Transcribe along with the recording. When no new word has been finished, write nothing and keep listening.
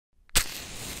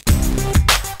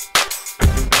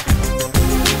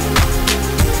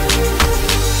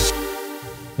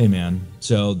Hey man,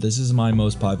 so this is my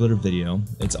most popular video.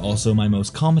 It's also my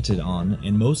most commented on,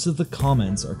 and most of the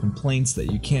comments are complaints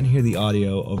that you can't hear the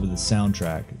audio over the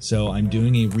soundtrack. So I'm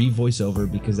doing a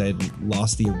re-voiceover because I had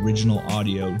lost the original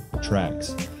audio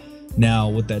tracks. Now,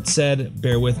 with that said,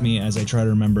 bear with me as I try to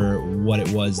remember what it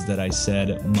was that I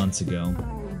said months ago.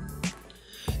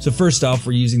 So first off,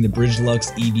 we're using the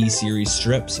Bridgelux EB series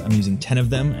strips. I'm using 10 of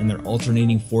them, and they're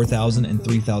alternating 4,000 and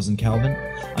 3,000 Kelvin.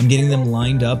 I'm getting them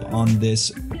lined up on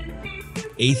this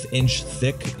 1/8 inch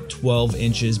thick, 12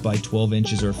 inches by 12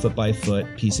 inches or a foot by foot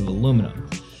piece of aluminum.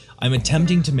 I'm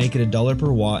attempting to make it $1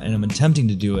 per watt, and I'm attempting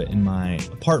to do it in my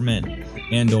apartment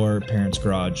and or parents'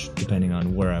 garage, depending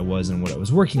on where I was and what I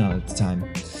was working on at the time.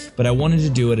 But I wanted to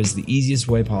do it as the easiest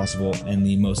way possible and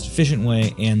the most efficient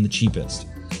way and the cheapest.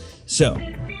 So,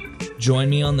 join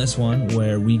me on this one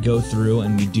where we go through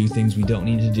and we do things we don't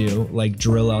need to do, like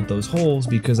drill out those holes,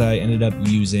 because I ended up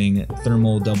using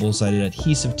thermal double-sided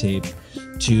adhesive tape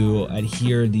to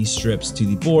adhere these strips to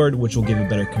the board, which will give a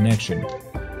better connection.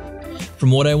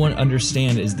 From what I want to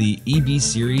understand is the EB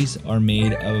series are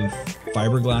made of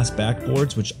fiberglass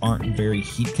backboards, which aren't very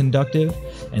heat conductive,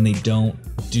 and they don't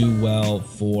do well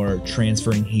for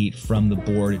transferring heat from the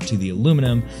board to the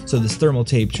aluminum, so this thermal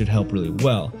tape should help really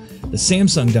well. The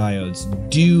Samsung diodes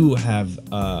do have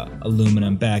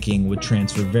aluminum backing, would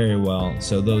transfer very well,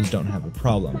 so those don't have a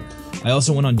problem. I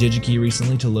also went on DigiKey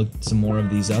recently to look some more of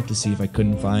these up to see if I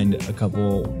couldn't find a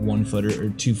couple 1-footer or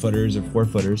 2-footers or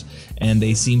 4-footers, and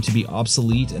they seem to be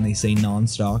obsolete and they say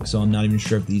non-stock, so I'm not even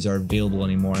sure if these are available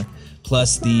anymore.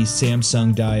 Plus, the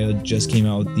Samsung diode just came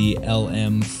out with the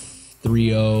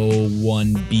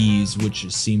LM301Bs, which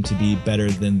seem to be better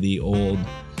than the old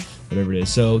whatever it is.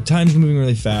 So time's moving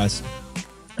really fast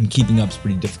and keeping up is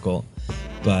pretty difficult.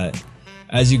 But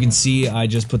as you can see, I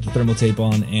just put the thermal tape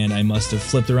on and I must have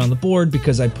flipped around the board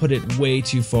because I put it way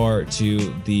too far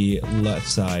to the left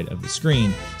side of the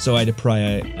screen. So I had to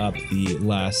pry up the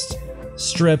last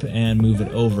strip and move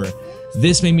it over.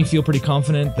 This made me feel pretty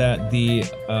confident that the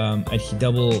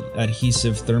double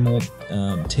adhesive thermal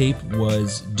tape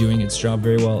was doing its job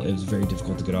very well. It was very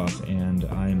difficult to get off, and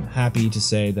I'm happy to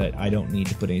say that I don't need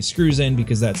to put any screws in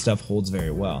because that stuff holds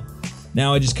very well.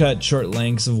 Now I just cut short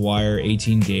lengths of wire,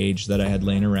 18 gauge, that I had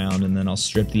laying around, and then I'll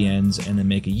strip the ends and then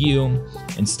make a U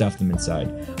and stuff them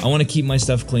inside. I want to keep my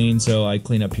stuff clean, so I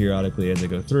clean up periodically as I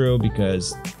go through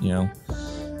because, you know,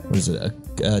 what is it,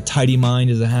 a tidy mind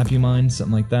is a happy mind,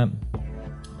 something like that.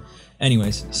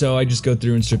 Anyways, so I just go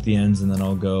through and strip the ends, and then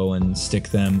I'll go and stick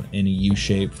them in a U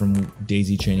shape from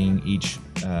daisy chaining each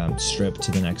strip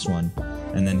to the next one,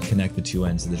 and then connect the two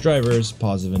ends of the drivers,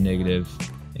 positive and negative,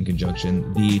 in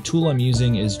conjunction. The tool I'm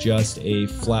using is just a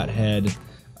flathead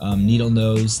needle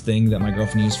nose thing that my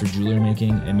girlfriend used for jewelry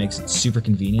making. It makes it super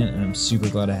convenient, and I'm super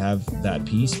glad to have that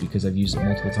piece because I've used it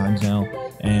multiple times now,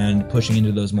 and pushing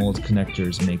into those mold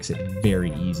connectors makes it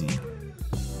very easy.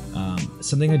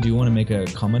 Something I do want to make a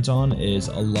comment on is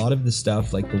a lot of the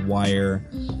stuff like the wire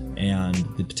and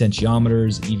the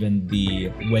potentiometers, even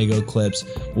the Wago clips,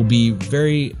 will be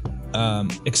very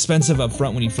expensive up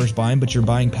front when you first buy them, but you're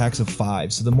buying packs of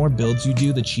 5, so the more builds you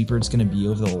do, the cheaper it's going to be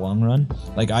over the long run.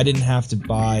 Like, I didn't have to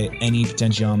buy any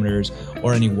potentiometers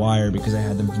or any wire because I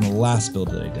had them from the last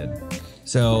build that I did.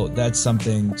 So that's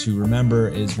something to remember,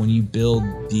 is when you build,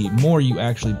 the more you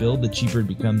actually build, the cheaper it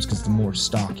becomes because the more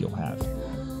stock you'll have.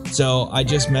 So I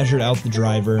just measured out the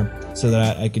driver so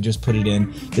that I could just put it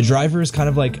in. The driver is kind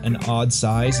of like an odd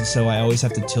size, so I always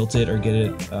have to tilt it or get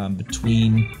it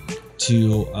between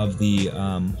two of the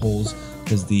holes,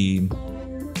 because the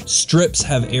strips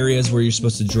have areas where you're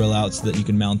supposed to drill out so that you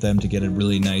can mount them to get a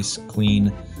really nice,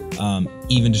 clean,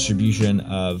 even distribution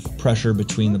of pressure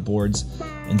between the boards.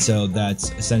 And so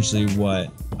that's essentially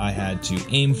what I had to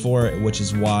aim for, which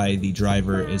is why the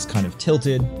driver is kind of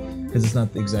tilted, because it's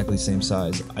not exactly the same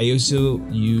size. I also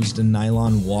used the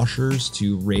nylon washers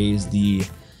to raise the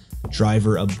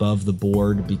driver above the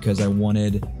board because I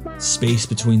wanted space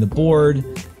between the board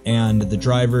and the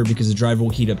driver, because the driver will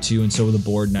heat up too, and so will the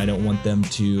board, and I don't want them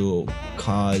to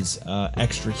cause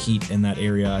extra heat in that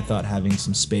area. I thought having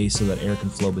some space so that air can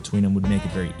flow between them would make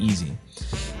it very easy.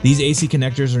 These AC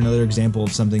connectors are another example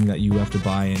of something that you have to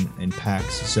buy in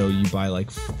packs. So you buy like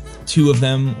 2 of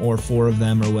them or 4 of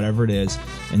them or whatever it is,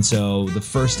 and so the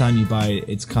first time you buy it,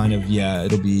 it's kind of, yeah,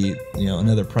 it'll be, you know,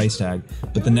 another price tag,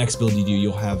 but the next build you do,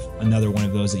 you'll have another one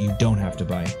of those that you don't have to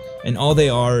buy. And all they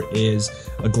are is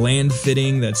a gland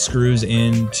fitting that screws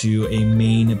into a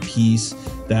main piece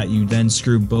that you then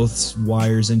screw both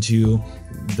wires into,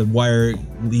 the wire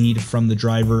lead from the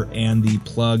driver and the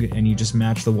plug, and you just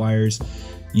match the wires.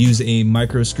 Use a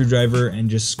micro screwdriver and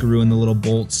just screw in the little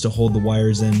bolts to hold the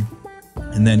wires in.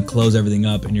 and then close everything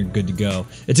up and you're good to go.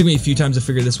 It took me a few times to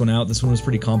figure this one out. This one was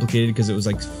pretty complicated because it was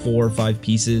like 4 or 5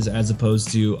 pieces, as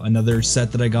opposed to another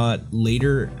set that I got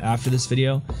later after this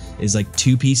video is like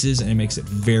 2 pieces, and it makes it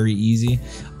very easy.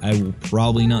 I will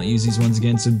probably not use these ones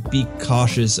again, so be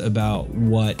cautious about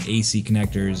what AC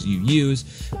connectors you use,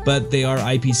 but they are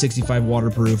IP65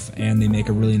 waterproof and they make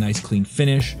a really nice clean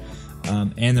finish.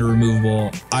 And they're removable.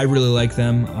 I really like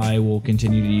them. I will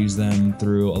continue to use them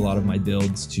through a lot of my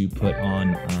builds to put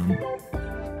on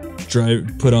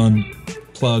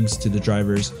plugs to the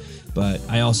drivers, but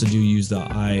I also do use the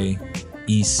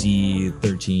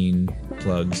IEC13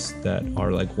 plugs that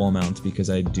are like wall mounts, because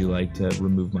I do like to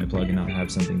remove my plug and not have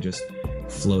something just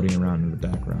floating around in the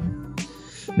background.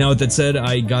 Now, with that said,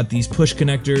 I got these push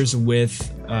connectors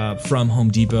from Home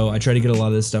Depot. I try to get a lot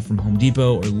of this stuff from Home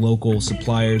Depot or local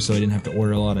suppliers, so I didn't have to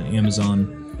order a lot on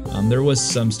Amazon. There was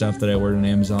some stuff that I ordered on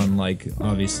Amazon, like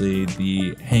obviously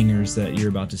the hangers that you're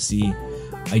about to see.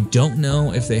 I don't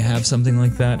know if they have something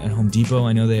like that at Home Depot.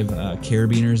 I know they have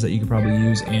carabiners that you could probably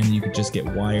use, and you could just get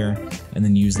wire and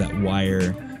then use that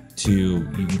wire you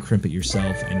can crimp it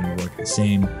yourself and it'll work the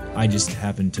same. I just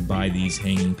happened to buy these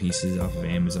hanging pieces off of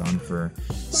Amazon for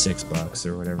 $6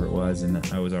 or whatever it was, and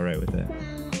I was alright with it.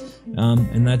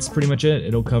 And that's pretty much it.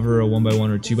 It'll cover a 1x1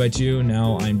 or 2x2.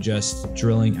 Now I'm just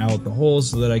drilling out the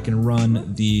holes so that I can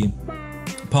run the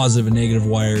positive and negative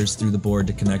wires through the board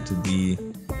to connect to the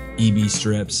EB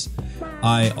strips.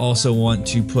 I also want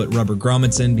to put rubber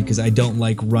grommets in because I don't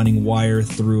like running wire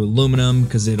through aluminum,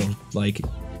 because it'll like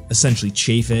essentially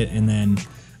chafe it, and then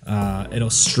it'll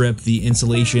strip the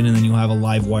insulation, and then you'll have a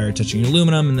live wire touching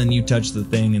aluminum, and then you touch the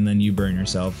thing and then you burn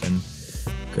yourself, and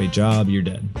great job, you're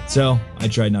dead. So I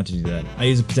tried not to do that. I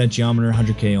use a potentiometer,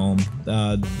 100k ohm.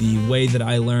 The way that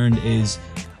I learned is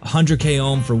 100k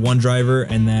ohm for one driver,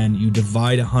 and then you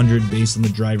divide 100 based on the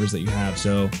drivers that you have.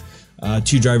 So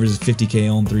 2 drivers is 50k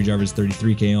ohm, 3 drivers is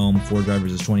 33k ohm, 4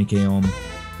 drivers is 20k ohm,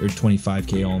 or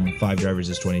 25k ohm, 5 drivers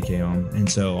is 20k ohm, and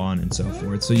so on and so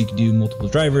forth. So you can do multiple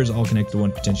drivers, all connect to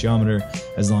one potentiometer,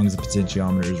 as long as the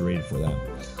potentiometer is rated for that.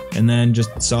 And then just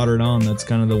solder it on. That's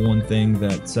kind of the one thing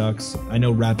that sucks. I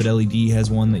know Rapid LED has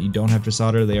one that you don't have to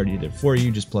solder. They already did it for you.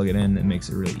 Just plug it in. It makes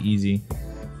it really easy.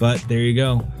 But there you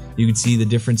go. You can see the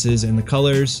differences in the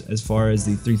colors as far as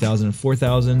the 3000 and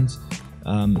 4000.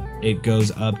 It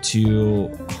goes up to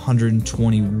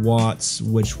 120 watts,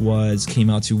 which came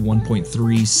out to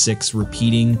 1.36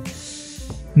 repeating.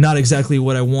 Not exactly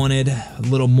what I wanted, a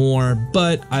little more,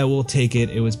 but I will take it.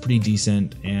 It was pretty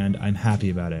decent, and I'm happy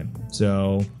about it.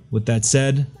 So, with that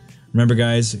said, remember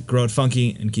guys, grow it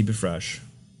funky and keep it fresh.